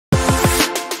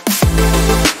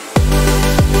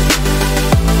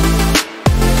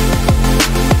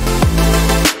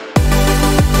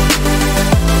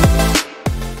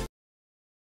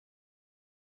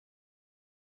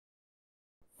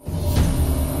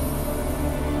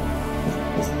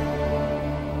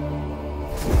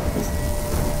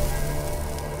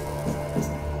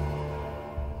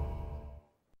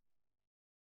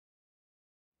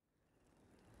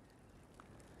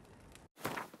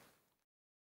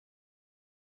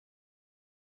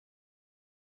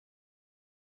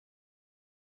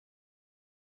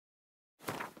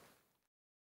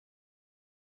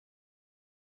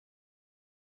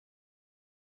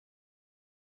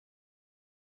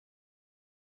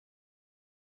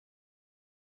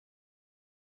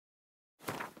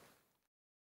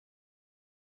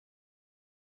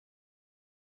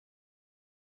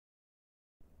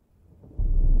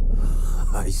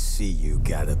see you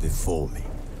gather before me.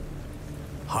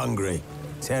 Hungry,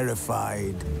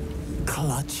 terrified,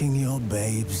 clutching your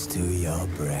babes to your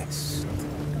breast.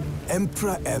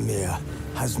 Emperor Emir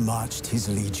has marched his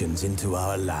legions into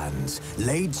our lands,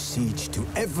 laid siege to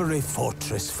every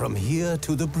fortress from here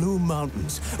to the Blue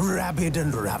Mountains. Rabid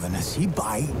and ravenous, he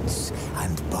bites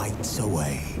and bites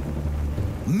away.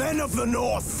 Men of the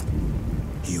North,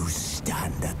 you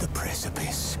stand at the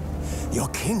precipice. Your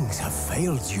kings have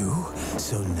failed you,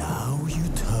 so now you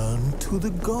turn to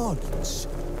the gods.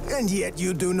 And yet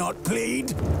you do not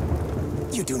plead.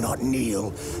 You do not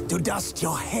kneel to dust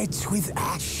your heads with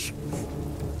ash.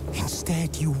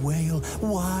 Instead you wail,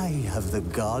 why have the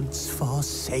gods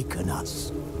forsaken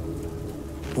us?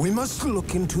 We must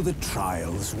look into the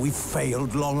trials we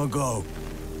failed long ago.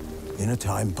 In a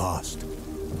time past,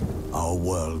 our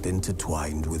world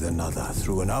intertwined with another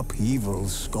through an upheaval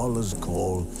scholars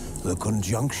call the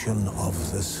conjunction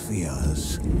of the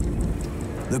spheres.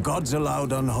 The gods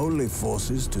allowed unholy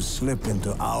forces to slip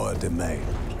into our domain.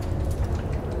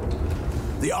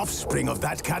 The offspring of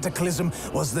that cataclysm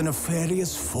was the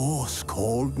nefarious force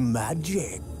called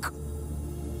magic.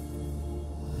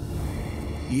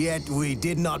 Yet we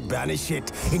did not banish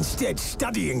it, instead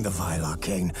studying the vile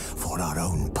arcane for our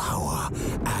own power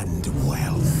and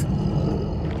wealth.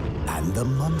 And the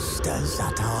monsters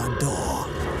at our door,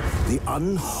 the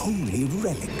unholy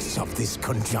relics of this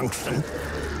conjunction.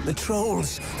 The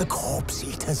trolls, the corpse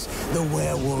eaters, the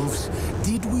werewolves.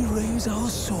 Did we raise our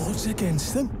swords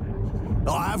against them?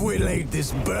 Or have we laid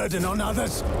this burden on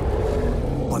others?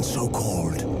 On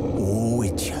so-called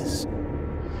witches.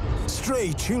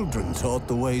 Stray children taught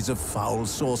the ways of foul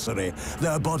sorcery,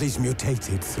 their bodies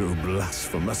mutated through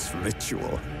blasphemous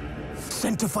ritual.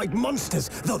 Sent to fight monsters,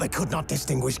 though they could not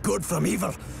distinguish good from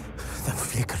evil. The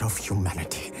flicker of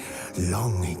humanity,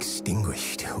 long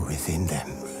extinguished within them.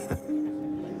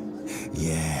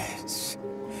 Yes,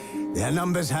 their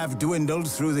numbers have dwindled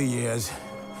through the years.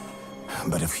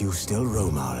 But a few still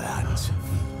roam our lands,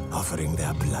 offering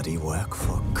their bloody work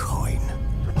for coin.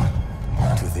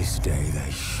 To this day,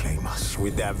 they shame us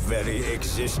with their very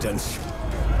existence.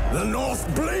 The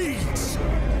North bleeds,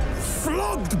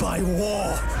 flogged by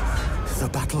war. The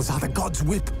battles are the gods'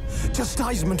 whip,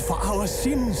 chastisement for our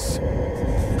sins.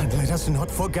 And let us not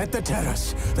forget the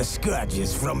terrors, the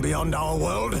scourges from beyond our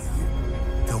world.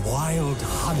 The wild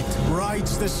hunt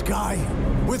rides the sky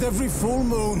with every full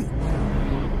moon.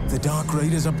 The Dark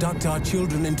Raiders abduct our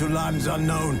children into lands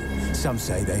unknown. Some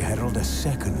say they herald a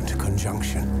second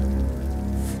conjunction.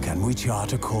 Can we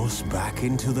chart a course back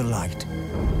into the light?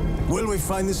 Will we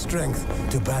find the strength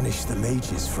to banish the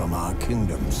mages from our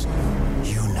kingdoms?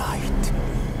 Unite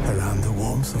around the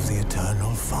warmth of the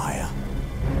eternal fire.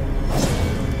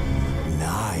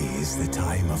 Nigh is the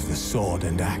time of the sword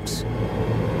and axe.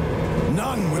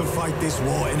 None will fight this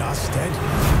war in our stead.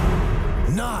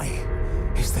 Nigh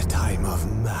is the time of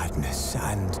madness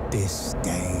and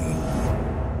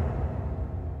disdain.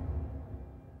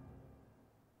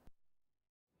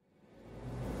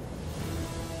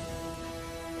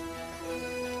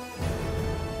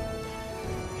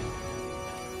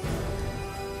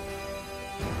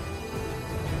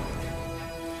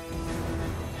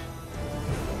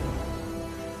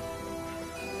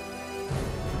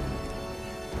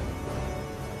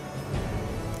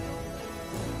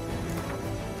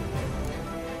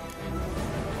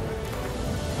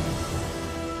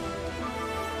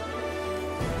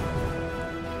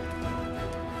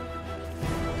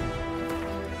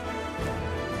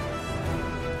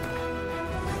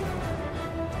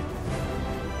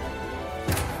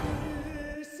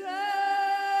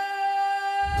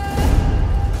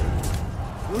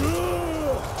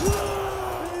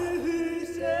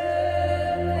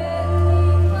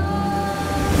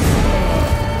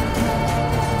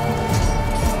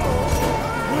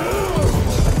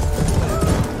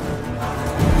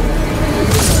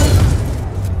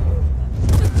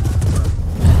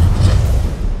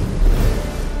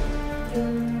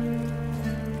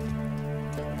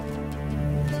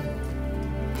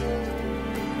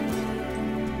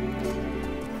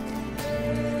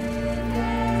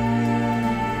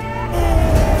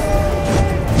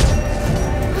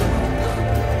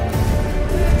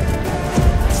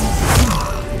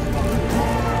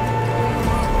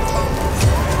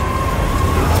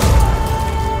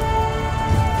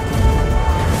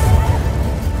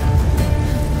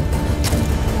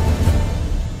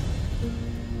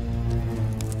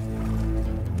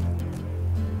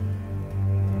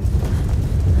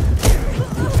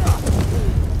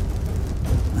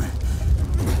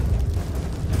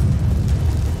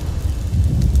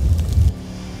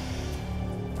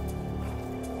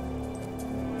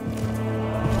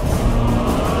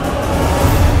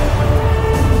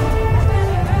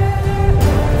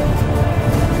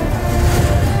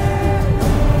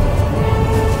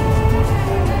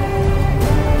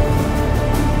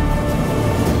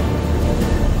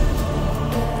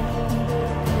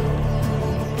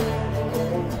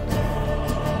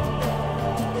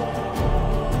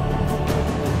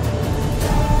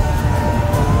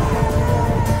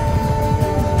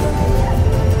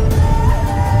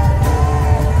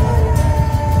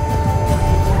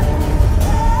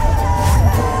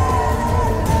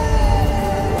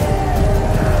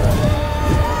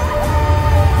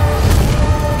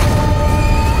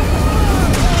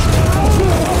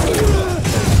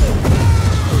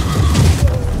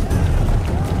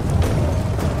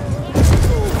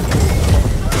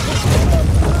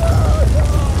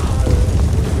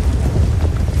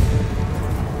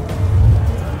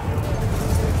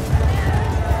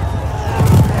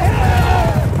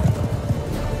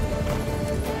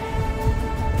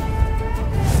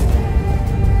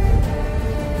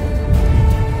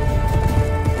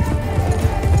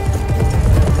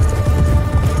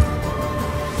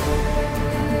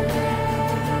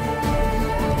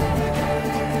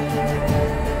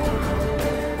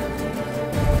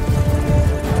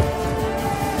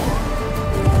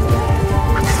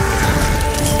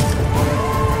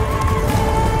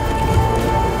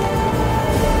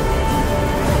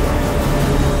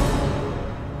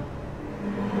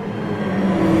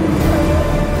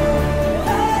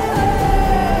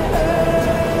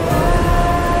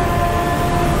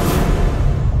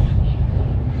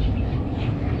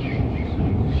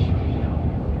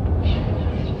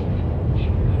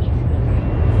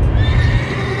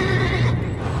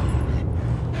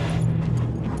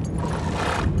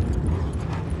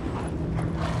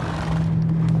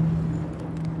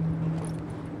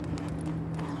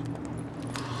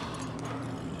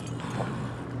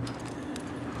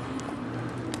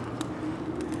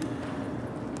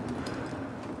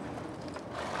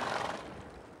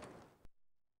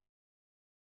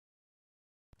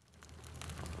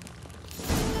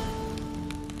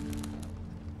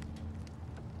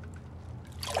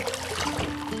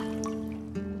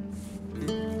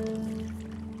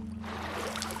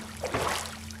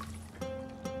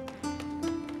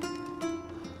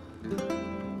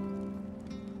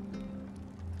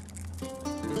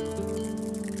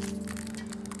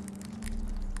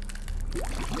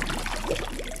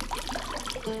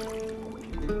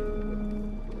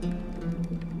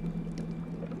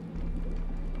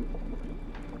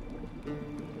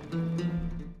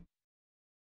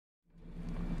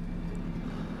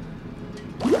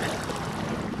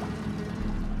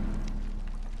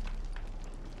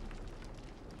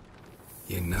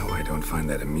 You know I don't find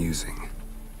that amusing.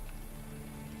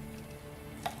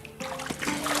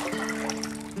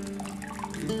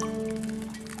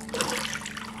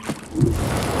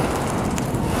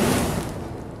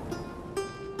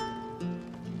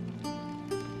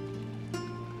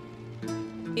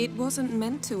 It wasn't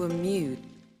meant to amuse,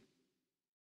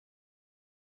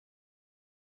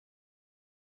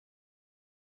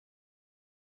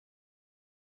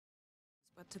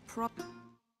 but to prop...